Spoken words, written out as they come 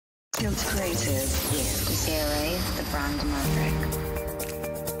Fields Creative with Zero, the brand maverick.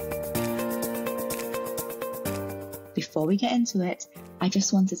 Before we get into it, I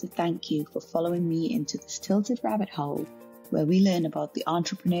just wanted to thank you for following me into this tilted rabbit hole where we learn about the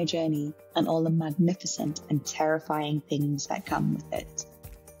entrepreneur journey and all the magnificent and terrifying things that come with it.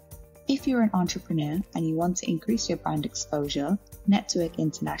 If you're an entrepreneur and you want to increase your brand exposure, network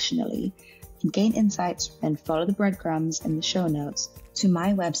internationally, and gain insights, then follow the breadcrumbs in the show notes to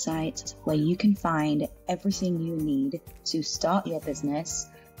my website where you can find everything you need to start your business,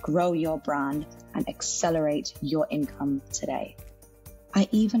 grow your brand, and accelerate your income today. I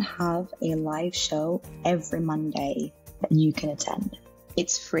even have a live show every Monday that you can attend.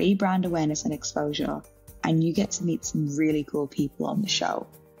 It's free brand awareness and exposure, and you get to meet some really cool people on the show.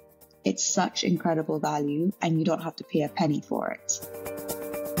 It's such incredible value, and you don't have to pay a penny for it.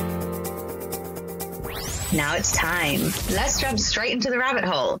 Now it's time. Let's jump straight into the rabbit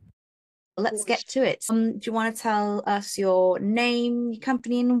hole. Let's get to it. Do you want to tell us your name, your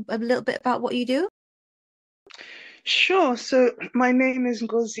company, and a little bit about what you do? Sure. So my name is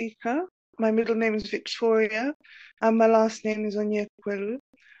Ngozika. My middle name is Victoria, and my last name is Onyekwelu.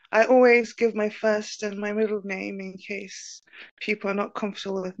 I always give my first and my middle name in case people are not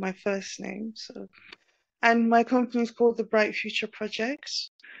comfortable with my first name. And my company is called the Bright Future Project.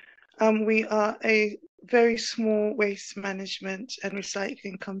 We are a very small waste management and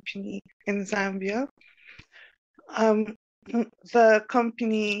recycling company in Zambia.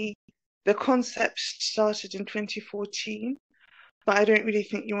 The concept started in 2014, but I don't really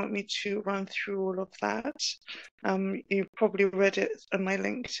think you want me to run through all of that. You probably read it on my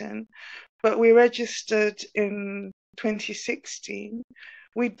LinkedIn, but we registered in 2016.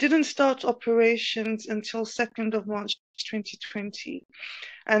 We didn't start operations until 2nd of March 2020.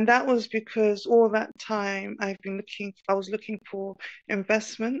 And that was because all that time I was looking for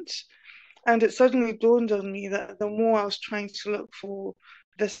investment. And it suddenly dawned on me that the more I was trying to look for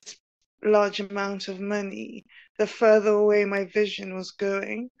this large amount of money, the further away my vision was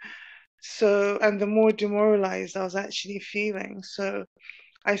going. And the more demoralized I was actually feeling. So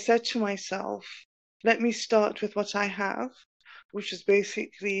I said to myself, let me start with what I have, which is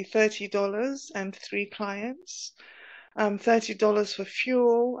basically $30 and 3 clients. $30 for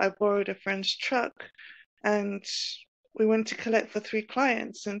fuel. I borrowed a friend's truck and we went to collect for 3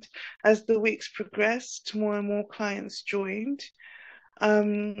 clients. And as the weeks progressed, more and more clients joined.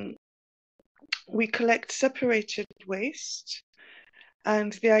 We collect separated waste.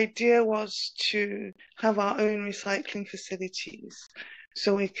 And the idea was to have our own recycling facilities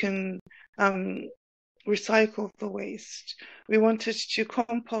so we can recycle the waste. We wanted to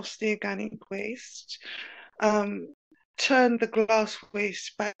compost the organic waste, turn the glass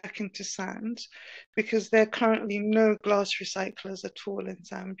waste back into sand, because there are currently no glass recyclers at all in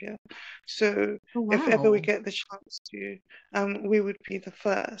Zambia. So if ever we get the chance to, we would be the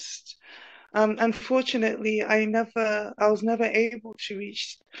first. Unfortunately, I was never able to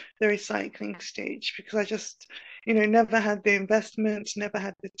reach the recycling stage because I just, never had the investment, never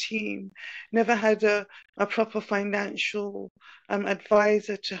had the team, never had a proper financial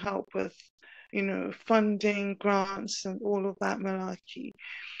advisor to help with, funding, grants, and all of that malarkey.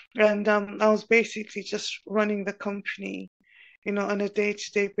 And I was basically just running the company, on a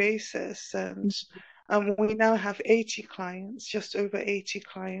day-to-day basis. And we now have 80 clients, just over 80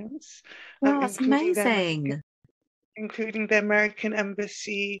 clients. Wow, that's amazing. Including the American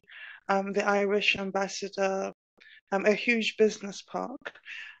Embassy, the Irish ambassador, a huge business park.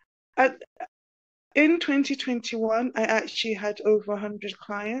 In 2021, I actually had over 100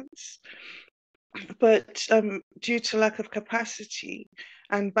 clients. But due to lack of capacity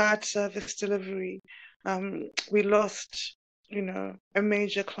and bad service delivery, we lost, a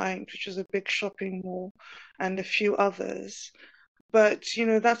major client, which was a big shopping mall, and a few others. But,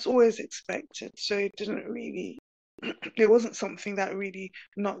 that's always expected. So it wasn't something that really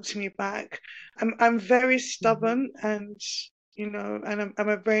knocked me back. I'm very stubborn and, and I'm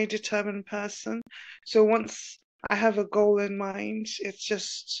a very determined person. So once I have a goal in mind,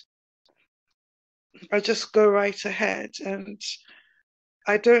 I just go right ahead and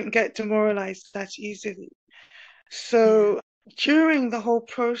I don't get demoralized that easily. So during the whole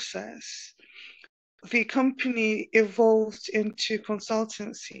process, the company evolved into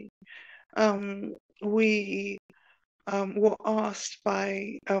consultancy. We were asked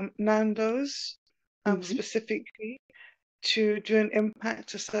by Nando's specifically to do an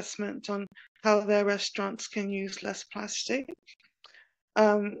impact assessment on how their restaurants can use less plastic.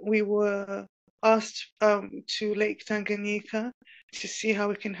 We were asked to Lake Tanganyika to see how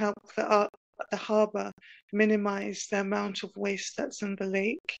we can help the harbour minimize the amount of waste that's in the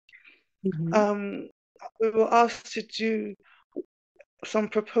lake. Mhm. We were asked to do some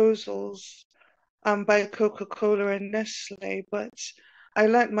proposals by Coca-Cola and Nestle, but I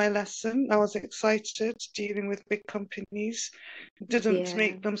learnt my lesson. I was excited dealing with big companies, didn't Yeah.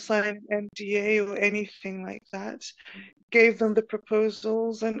 make them sign an NDA or anything like that. Gave them the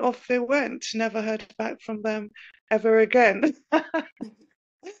proposals and off they went. Never heard back from them ever again.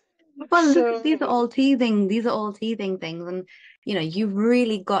 Well, this, So these are all teething things. And, you know, you've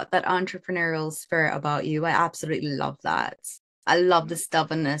really got that entrepreneurial spirit about you. I absolutely love that. I love the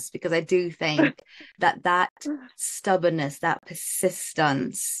stubbornness because I do think that that stubbornness, that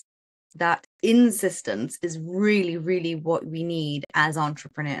persistence, that insistence is really, really what we need as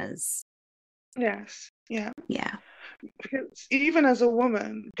entrepreneurs. yes, yeah. Yeah. Because even as a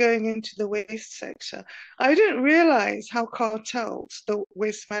woman going into the waste sector, I didn't realize how cartelled the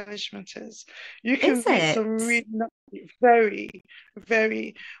waste management is. You Is can meet it? some really very,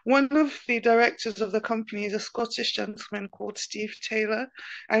 very. One of the directors of the company is a Scottish gentleman called Steve Taylor,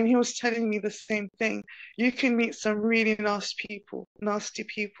 and he was telling me the same thing. You can meet some really nasty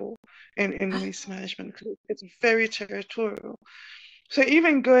people in waste management because it's very territorial. So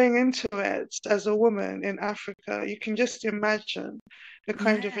even going into it as a woman in Africa, you can just imagine the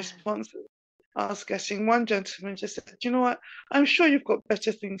kind of Yeah. responses I was getting. One gentleman just said, "You know what? I'm sure you've got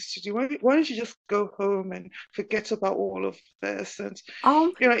better things to do. Why don't you just go home and forget about all of this?" And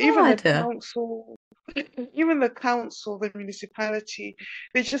Oh even my the God. council, even the council, the municipality,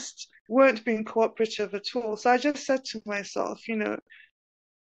 they just weren't being cooperative at all. So I just said to myself,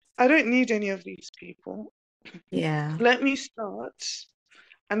 I don't need any of these people. Yeah. Let me start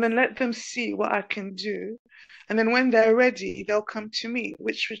and then let them see what I can do. And then when they're ready, they'll come to me,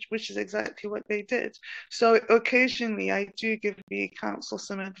 which is exactly what they did. So occasionally I do give the council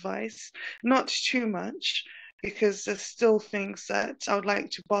some advice, not too much, because there's still things that I would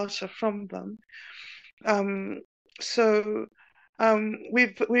like to barter from them. Um, so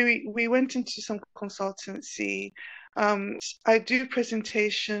we went into some consultancy. I do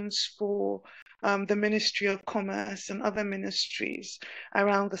presentations for the Ministry of Commerce and other ministries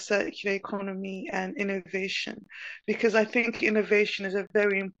around the circular economy and innovation, because I think innovation is a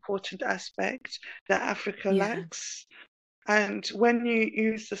very important aspect that Africa Yeah. lacks. And when you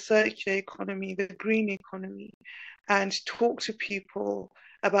use the circular economy, the green economy, and talk to people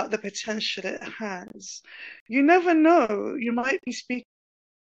about the potential it has, you never know. You might be speaking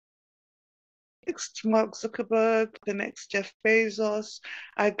next Mark Zuckerberg, the next Jeff Bezos.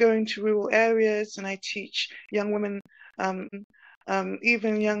 I go into rural areas and I teach young women, um,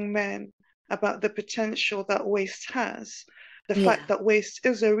 even young men, about the potential that waste has, the Yeah. fact that waste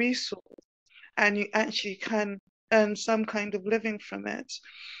is a resource and you actually can earn some kind of living from it.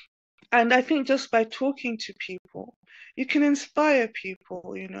 And I think just by talking to people, you can inspire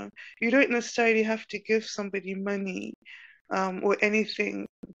people. You don't necessarily have to give somebody money or anything,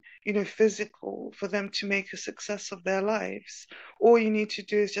 physical for them to make a success of their lives. All you need to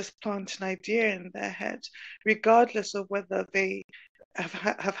do is just plant an idea in their head, regardless of whether they have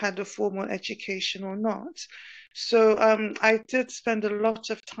had a formal education or not. So I did spend a lot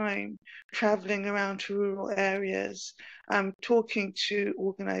of time traveling around to rural areas, talking to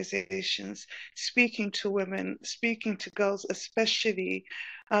organizations, speaking to women, speaking to girls, especially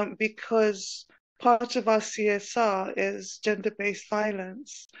because part of our CSR is gender-based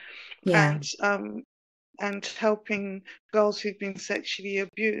violence Yeah. and helping girls who've been sexually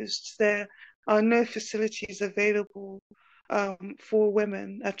abused. There are no facilities available for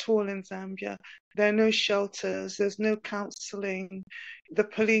women at all in Zambia. There are no shelters, there's no counselling, the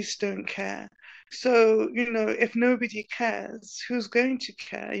police don't care. So, if nobody cares, who's going to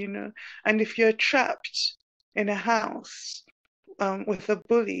care? And if you're trapped in a house with a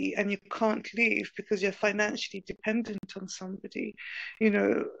bully and you can't leave because you're financially dependent on somebody,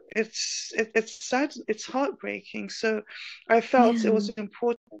 it's sad, it's heartbreaking. So I felt it Yeah. was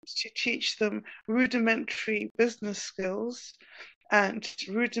important to teach them rudimentary business skills and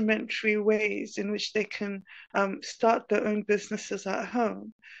rudimentary ways in which they can start their own businesses at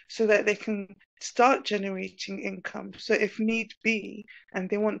home so that they can start generating income. So if need be and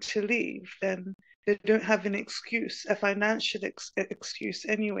they want to leave, then they don't have an excuse, a financial excuse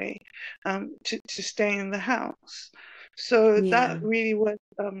anyway, to stay in the house. So Yeah. that really was,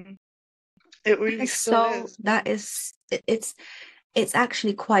 it really That's still so is. that is it's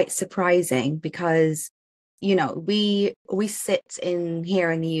actually quite surprising because we sit in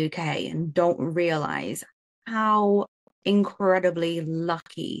here in the UK and don't realize how incredibly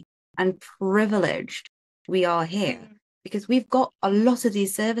lucky and privileged we are here Mm, because we've got a lot of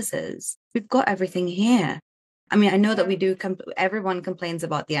these services. We've got everything here. I mean, I know that we do, everyone complains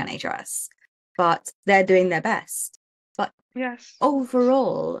about the NHS, but they're doing their best. But Yes.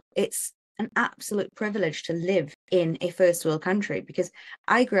 overall, it's an absolute privilege to live in a first world country, because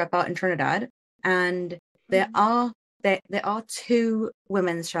I grew up out in Trinidad, and there are 2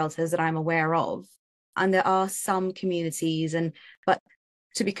 women's shelters that I'm aware of, and there are some communities, but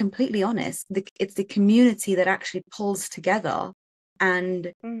to be completely honest, it's the community that actually pulls together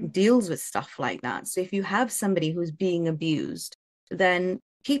and deals with stuff like that. So if you have somebody who's being abused, then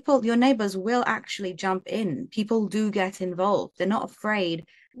your neighbors will actually jump in. People do get involved. They're not afraid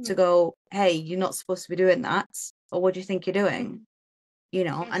to go, hey, you're not supposed to be doing that, or what do you think you're doing?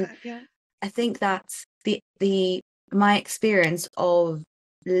 And I think that my experience of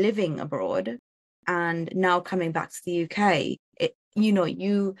living abroad and now coming back to the UK,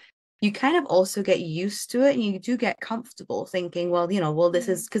 you kind of also get used to it, and you do get comfortable thinking, well, this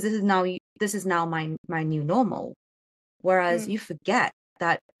is because this is now my new normal. Whereas you forget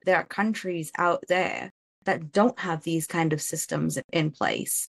that there are countries out there that don't have these kind of systems in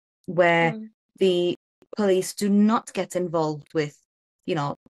place, where the police do not get involved with,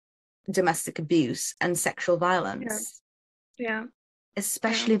 domestic abuse and sexual violence. Yeah.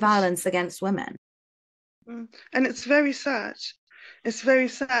 Especially violence against women. And it's very sad. It's very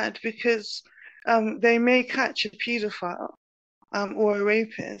sad because they may catch a paedophile or a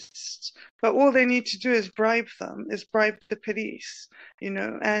rapist, but all they need to do is bribe the police,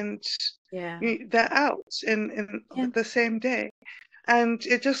 and they're out in the same day. And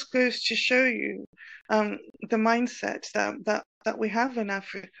it just goes to show you the mindset that we have in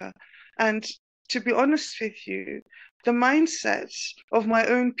Africa. And to be honest with you, the mindset of my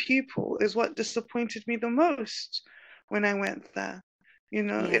own people is what disappointed me the most when I went there.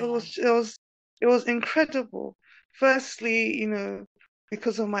 It was incredible. Firstly,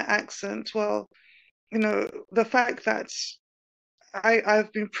 because of my accent. Well, the fact that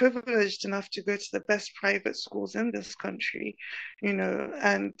I've been privileged enough to go to the best private schools in this country,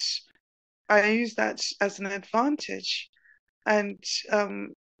 and I use that as an advantage. And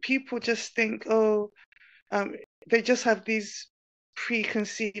people just think, they just have these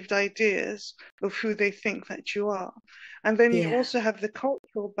preconceived ideas of who they think that you are. And then you also have the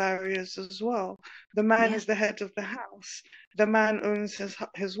cultural barriers as well. The man is the head of the house. The man owns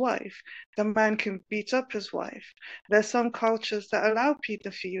his wife. The man can beat up his wife. There's some cultures that allow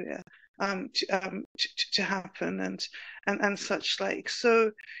pedophilia to happen and such like.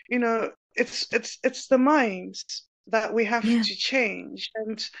 So, it's the minds that we have to change.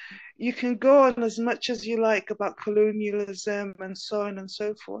 And you can go on as much as you like about colonialism and so on and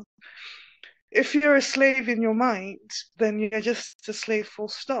so forth. If you're a slave in your mind, then you're just a slave, full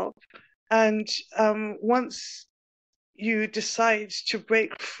stop. And once you decide to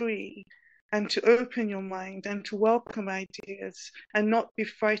break free and to open your mind and to welcome ideas and not be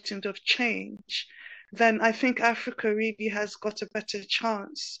frightened of change, then I think Africa really has got a better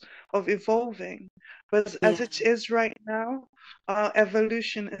chance of evolving. But as it is right now, our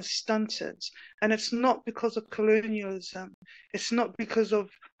evolution is stunted. And it's not because of colonialism. It's not because of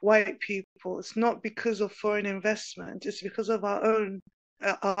white people. It's not because of foreign investment. It's because of our own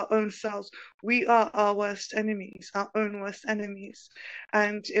selves. We are our worst enemies, our own worst enemies.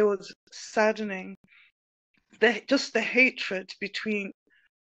 And it was saddening. Just the hatred between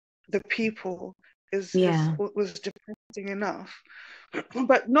the people was depressing enough,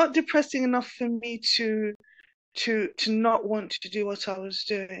 but not depressing enough for me to not want to do what I was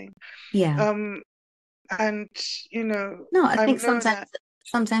doing. And no, I think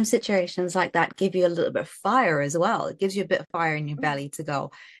sometimes situations like that give you a little bit of fire as well. It gives you a bit of fire in your belly to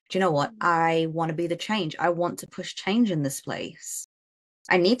go, do you know what? I want to be the change. I want to push change in this place.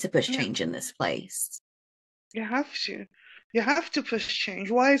 I need to push change in this place. You have to push change.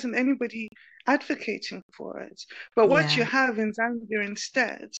 Why isn't anybody advocating for it? But what you have in Zambia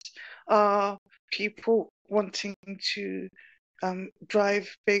instead are people wanting to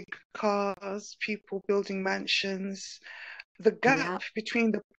drive big cars, people building mansions. The gap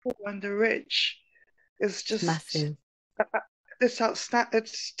between the poor and the rich is just massive.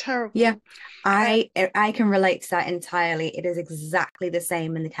 It's terrible. Yeah, I can relate to that entirely. It is exactly the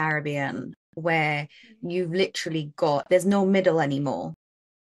same in the Caribbean, where you've literally there's no middle anymore.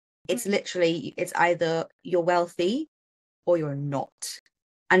 It's literally, it's either you're wealthy or you're not.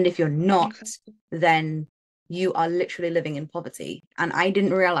 And if you're not, then you are literally living in poverty. And I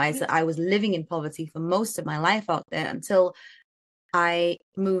didn't realize that I was living in poverty for most of my life out there until I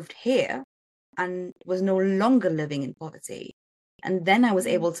moved here and was no longer living in poverty. And then I was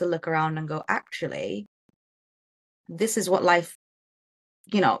able to look around and go, actually, this is what life,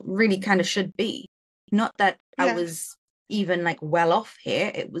 really kind of should be. Not that I Yeah. was even like well off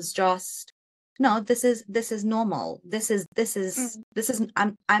here. It was just, no, this is normal.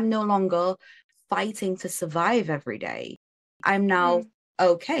 Mm, I'm no longer fighting to survive every day. I'm now mm,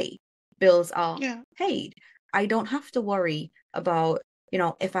 okay. Bills are yeah. paid. I don't have to worry about,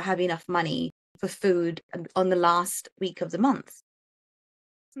 if I have enough money for food on the last week of the month.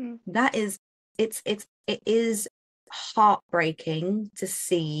 Mm, That is, it is heartbreaking to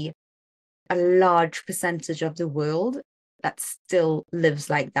see a large percentage of the world that still lives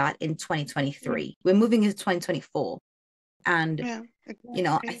like that in mm, 2023. We're moving into 2024. And, yeah. I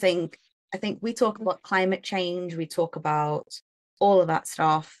Exactly. think we talk about climate change, we talk about all of that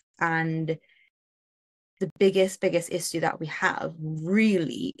stuff. And the biggest issue that we have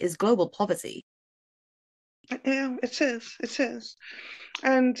really is global poverty. Yeah, it is. It is.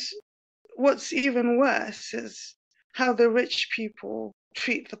 And what's even worse is how the rich people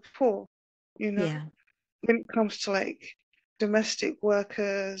treat the poor, you know, Yeah. when it comes to like domestic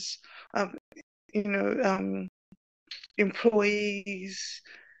workers, um, you know, employees.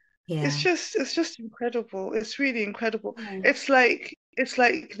 Yeah. It's just incredible. It's really incredible. Yeah. It's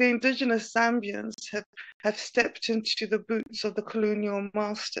like the indigenous Zambians have stepped into the boots of the colonial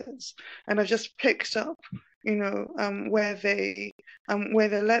masters and have just picked up, where they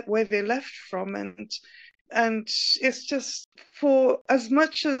left from, and it's just, for as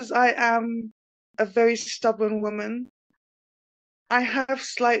much as I am a very stubborn woman, I have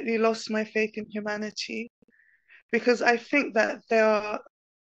slightly lost my faith in humanity because I think that there are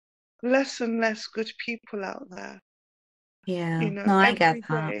less and less good people out there, Yeah. No, I get every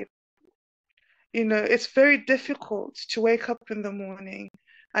that. day. It's very difficult to wake up in the morning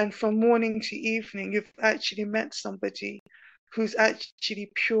and from morning to evening, you've actually met somebody who's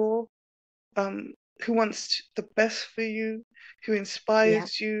actually pure, um, who wants the best for you, who Yeah.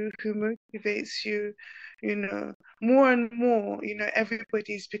 inspires you, who motivates you, you know, more and more,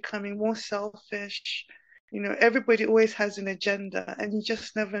 everybody's becoming more selfish. Everybody always has an agenda, and you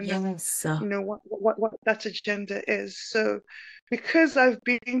just never know, Yes. what that agenda is. So, because I've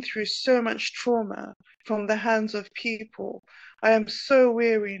been through so much trauma from the hands of people, I am so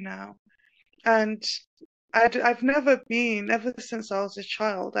weary now. And I've never been, ever since I was a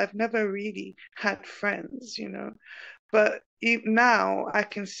child, I've never really had friends. But now I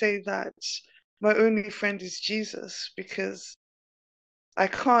can say that my only friend is Jesus, because I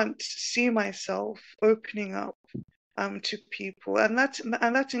can't see myself opening up to people, and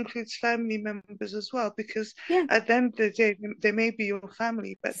that includes family members as well, because Yeah. at the end of the day, they may be your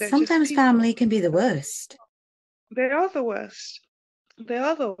family, but they're just Sometimes people. family can be the worst. They are the worst. They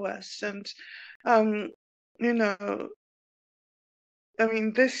are the worst, and um, you know, I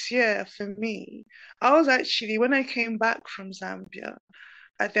mean, this year for me, I was actually, when I came back from Zambia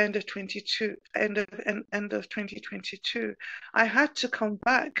at the end of 2022, I had to come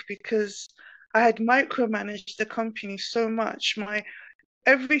back because I had micromanaged the company so much. My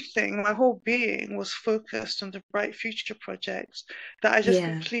whole being was focused on the Bright Future project that I just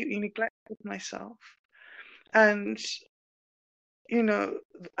Yeah. completely neglected myself. And you know,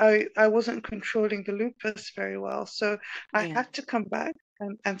 I wasn't controlling the lupus very well. So I Yeah. had to come back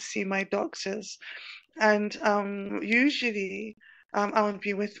and see my doctors. And usually I would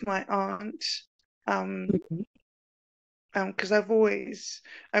be with my aunt, um, Mhm. because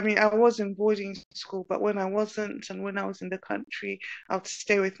I mean, I was in boarding school, but when I wasn't and when I was in the country, I would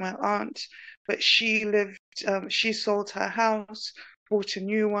stay with my aunt. But she sold her house, bought a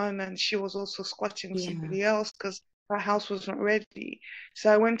new one, and she was also squatting with Yeah. somebody else because her house wasn't ready.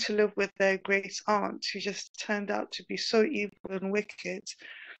 So I went to live with their great aunt, who just turned out to be so evil and wicked.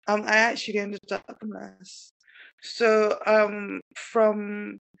 I actually ended up homeless. So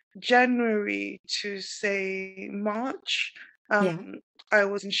from January to say March, Yeah. I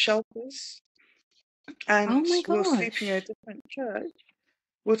was in shelters, Oh and my we were sleeping in a gosh. different church.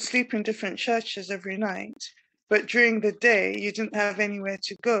 We'd sleep in different churches every night, but during the day you didn't have anywhere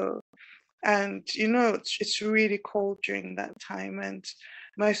to go. And it's really cold during that time. And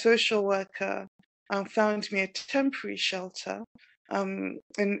my social worker found me a temporary shelter in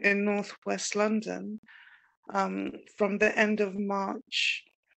northwest London from the end of March.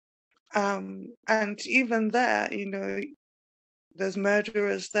 And even there, there's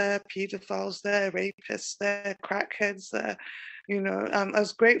murderers there, pedophiles there, rapists there, crackheads there.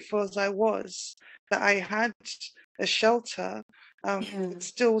 As grateful as I was that I had a shelter, Yeah. it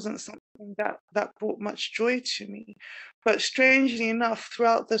still wasn't something that brought much joy to me. But strangely enough,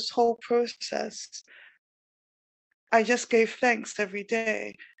 throughout this whole process, I just gave thanks every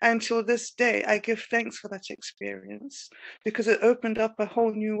day. And till this day, I give thanks for that experience because it opened up a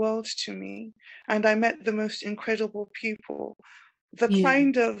whole new world to me. And I met the most incredible people. The Yeah.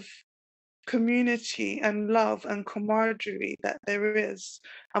 kind of community and love and camaraderie that there is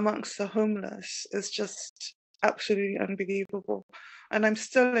amongst the homeless is just absolutely unbelievable. And I'm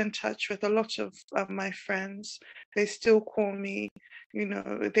still in touch with a lot of my friends. They still call me,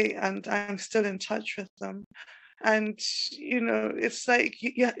 and I'm still in touch with them. And, it's like,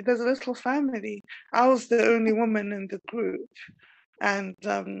 yeah, there's a little family. I was the only woman in the group, and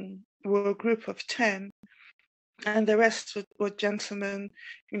we're a group of 10, and the rest were gentlemen,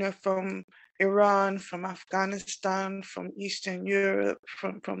 from Iran, from Afghanistan, from Eastern Europe,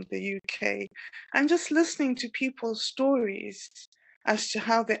 from the UK, and just listening to people's stories as to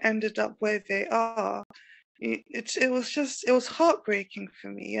how they ended up where they are. It was heartbreaking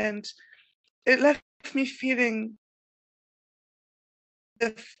for me, and it left me feeling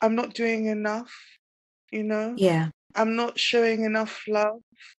if I'm not doing enough, you know, Yeah. I'm not showing enough love,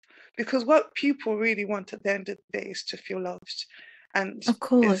 because what people really want at the end of the day is to feel loved, and Of it's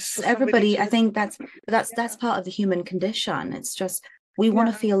course, for somebody everybody, to I think listen. that's part of the human condition. It's just we want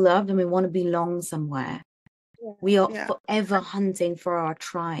to Yeah, feel loved and we want to belong somewhere. yeah, We are yeah. forever hunting for our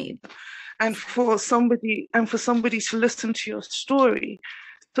tribe. And for somebody to listen to your story.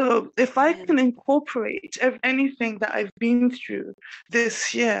 So if I Yeah. can incorporate anything that I've been through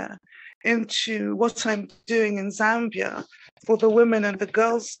this year into what I'm doing in Zambia for the women and the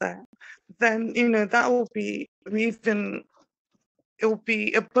girls there, then that will be even it will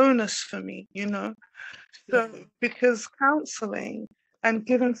be a bonus for me. Yeah. So because counseling and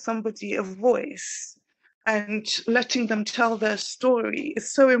giving somebody a voice and letting them tell their story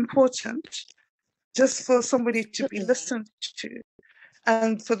is so important, just for somebody to be Absolutely. listened to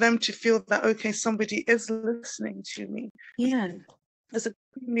and for them to feel that, okay, somebody is listening to me, Yeah. is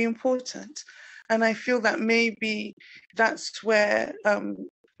extremely important. And I feel that maybe that's where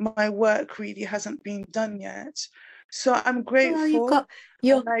my work really hasn't been done yet. So I'm Well, you've grateful. got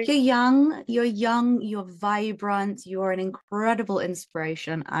you're And I, young, you're vibrant, you're an incredible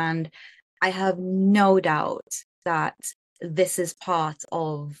inspiration, and I have no doubt that this is part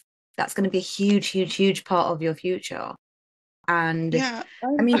of that's going to be a huge, huge, huge part of your future. And yeah,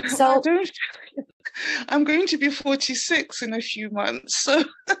 I mean, I so don't, I'm going to be 46 in a few months. So,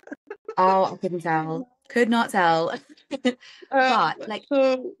 oh, I couldn't tell, could not tell. um, But like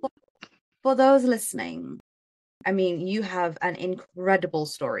so for those listening, I mean, you have an incredible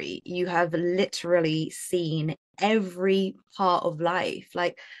story. You have literally seen every part of life.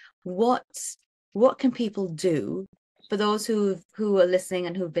 Like, what what can people do for those who are listening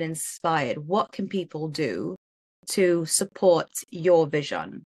and who've been inspired? What can people do to support your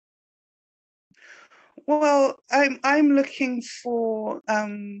vision? Well, I'm looking for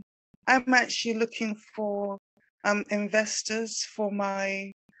I'm actually looking for investors for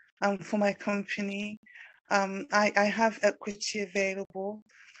my company. I have equity available,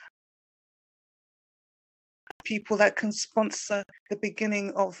 people that can sponsor the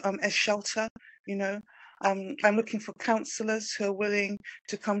beginning of a shelter, you know. I'm looking for counselors who are willing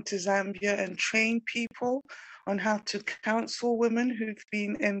to come to Zambia and train people on how to counsel women who've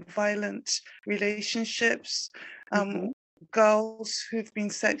been in violent relationships, Mhm. girls who've been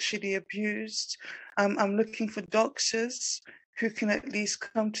sexually abused. I'm looking for doctors who can at least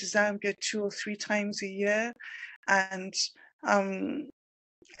come to Zambia 2 or 3 times a year and um,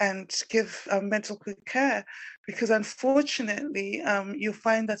 and give medical care, because unfortunately you'll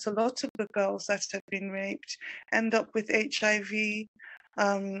find that a lot of the girls that have been raped end up with HIV,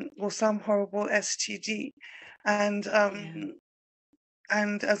 or some horrible STD, and Yeah.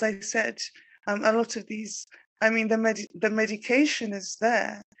 as I said, a lot of these, I mean, the medication is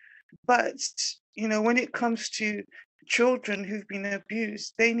there, but when it comes to children who've been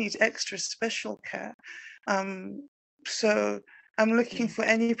abused, they need extra special care. Um, so I'm looking Yeah. for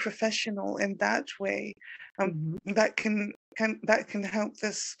any professional in that way, Mhm. that can help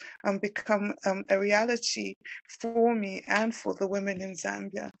this become a reality for me and for the women in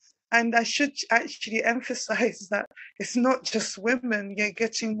Zambia. And I should actually emphasize that it's not just women. You're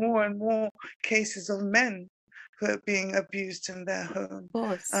getting more and more cases of men who are being abused in their home. Of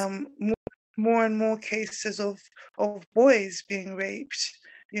course. More and more cases of boys being raped.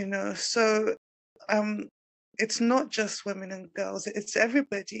 So um, it's not just women and girls; it's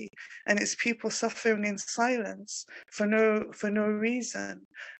everybody, and it's people suffering in silence for no reason.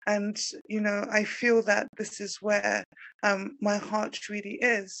 And I feel that this is where my heart really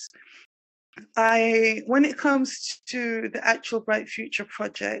is. When it comes to the actual Bright Future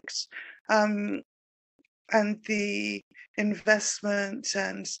project, um, the investment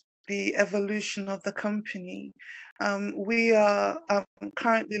and the evolution of the company, we are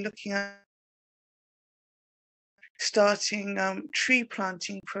currently looking at starting tree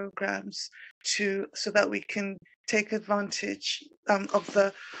planting programs so that we can take advantage of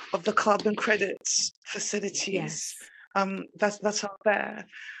the carbon credits facilities that are there.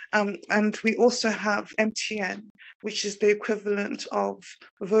 And we also have MTN, which is the equivalent of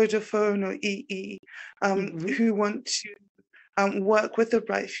Vodafone or EE, who want to work with the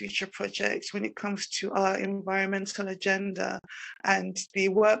Bright Future Project when it comes to our environmental agenda and the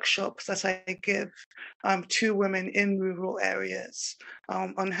workshops that I give to women in rural areas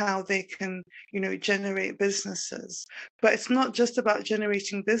on how they can, generate businesses. But it's not just about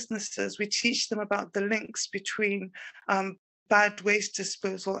generating businesses. We teach them about the links between bad waste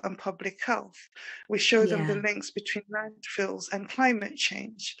disposal and public health. We show them the links between landfills and climate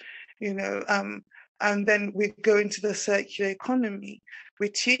change, and then we go into the circular economy. We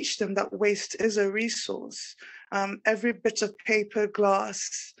teach them that waste is a resource. Every bit of paper,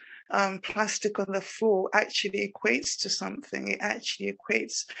 glass, plastic on the floor actually equates to something. It actually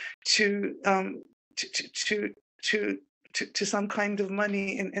equates to some kind of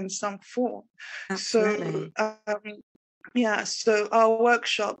money in some form. Absolutely. So our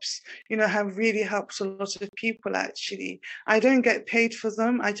workshops, have really helped a lot of people actually. I don't get paid for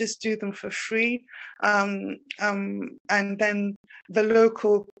them. I just do them for free. And then the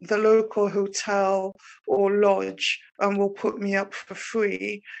local hotel or lodge will put me up for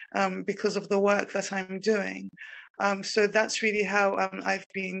free because of the work that I'm doing. So that's really how I've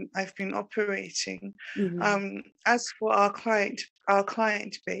been operating. As for our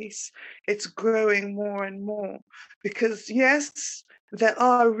client base, it's growing more and more because yes, there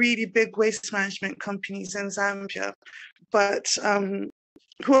are really big waste management companies in Zambia, but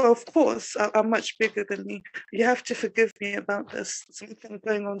who of course are much bigger than me. You have to forgive me about this. Something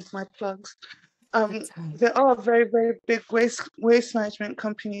going on with my plugs. There are very, very big waste management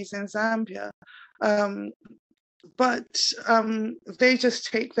companies in Zambia. But they just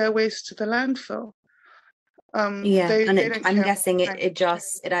take their waste to the landfill. I'm guessing it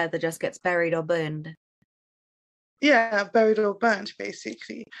either just gets buried or burned. Yeah, buried or burnt,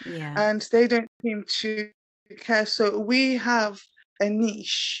 basically. Yeah. And they don't seem to care. So we have a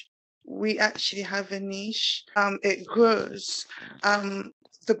niche. We actually have a niche. It grows.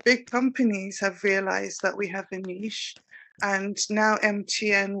 The big companies have realized that we have a niche, and now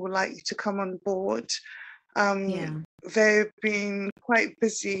MTN would like to come on board. They've been quite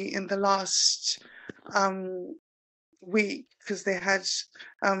busy in the last week because they had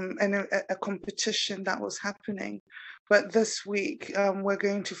a competition that was happening. But this week, we're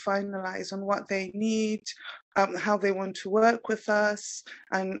going to finalize on what they need, how they want to work with us,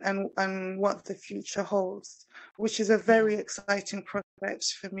 and what the future holds, which is a very exciting prospect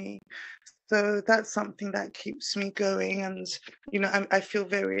for me. So that's something that keeps me going, and I feel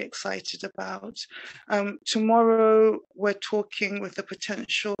very excited about. Tomorrow we're talking with a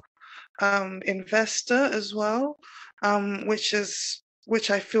potential investor as well, which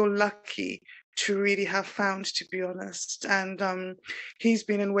I feel lucky to really have found, to be honest. And he's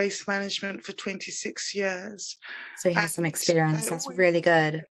been in waste management for 26 years. So he has some experience. That's really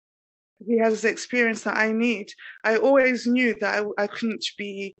good. He has the experience that I need. I always knew that I couldn't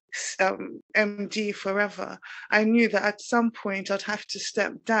be MD forever. I knew that at some point I'd have to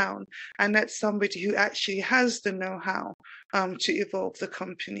step down and let somebody who actually has the know-how to evolve the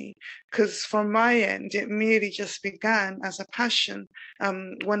company. Because from my end, it merely just began as a passion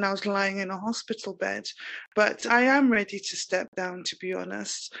when I was lying in a hospital bed. But I am ready to step down, to be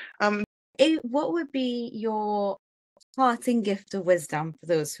honest. What would be your parting gift of wisdom for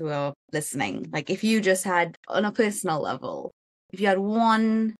those who are listening? Like, if you just had, on a personal level, if you had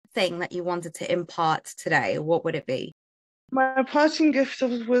one thing that you wanted to impart today, what would it be? My parting gift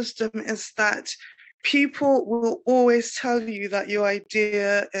of wisdom is that people will always tell you that your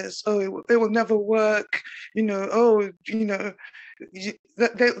idea is, it will never work,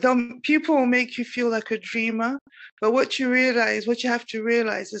 people will make you feel like a dreamer. But what you have to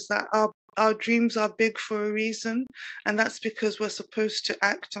realize is that our dreams are big for a reason, and that's because we're supposed to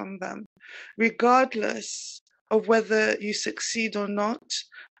act on them. Regardless of whether you succeed or not,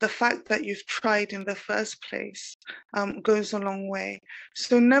 the fact that you've tried in the first place goes a long way.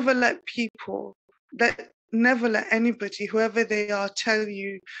 So never let anybody, whoever they are, tell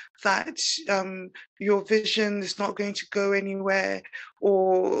you that your vision is not going to go anywhere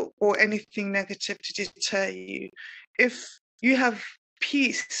or anything negative to deter you. If you have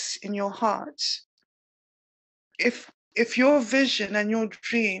peace in your heart, if your vision and your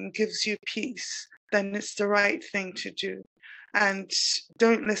dream gives you peace, then it's the right thing to do. And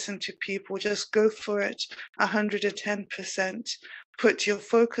don't listen to people, just go for it 110%. Put your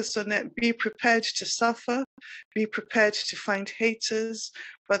focus on it. Be prepared to suffer, be prepared to find haters,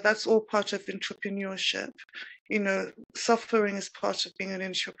 but that's all part of entrepreneurship. You know, suffering is part of being an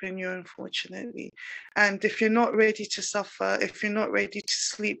entrepreneur, unfortunately. And if you're not ready to suffer, if you're not ready to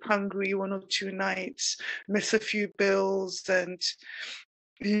sleep hungry 1 or 2 nights, miss a few bills, and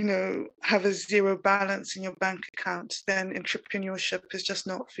you know, have a zero balance in your bank account, then entrepreneurship is just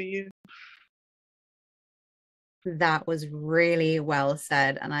not for you. That was really well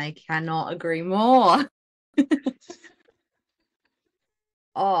said, and I cannot agree more.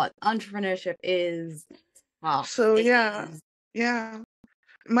 Oh, entrepreneurship is tough. So It yeah, is. yeah.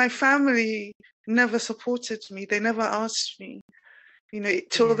 My family never supported me. They never asked me. You know,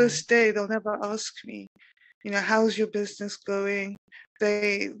 till Yeah. this day, they'll never ask me, you know, how's your business going?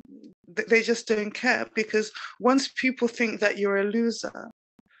 They just don't care, because once people think that you're a loser,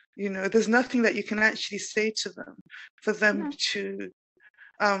 you know, there's nothing that you can actually say to them for them to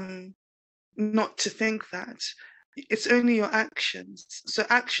not to think that. It's only your actions. So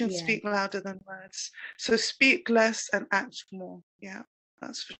actions Yeah. speak louder than words. So speak less and act more. Yeah,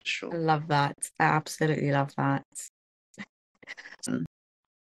 that's for I sure. love that. I absolutely love that.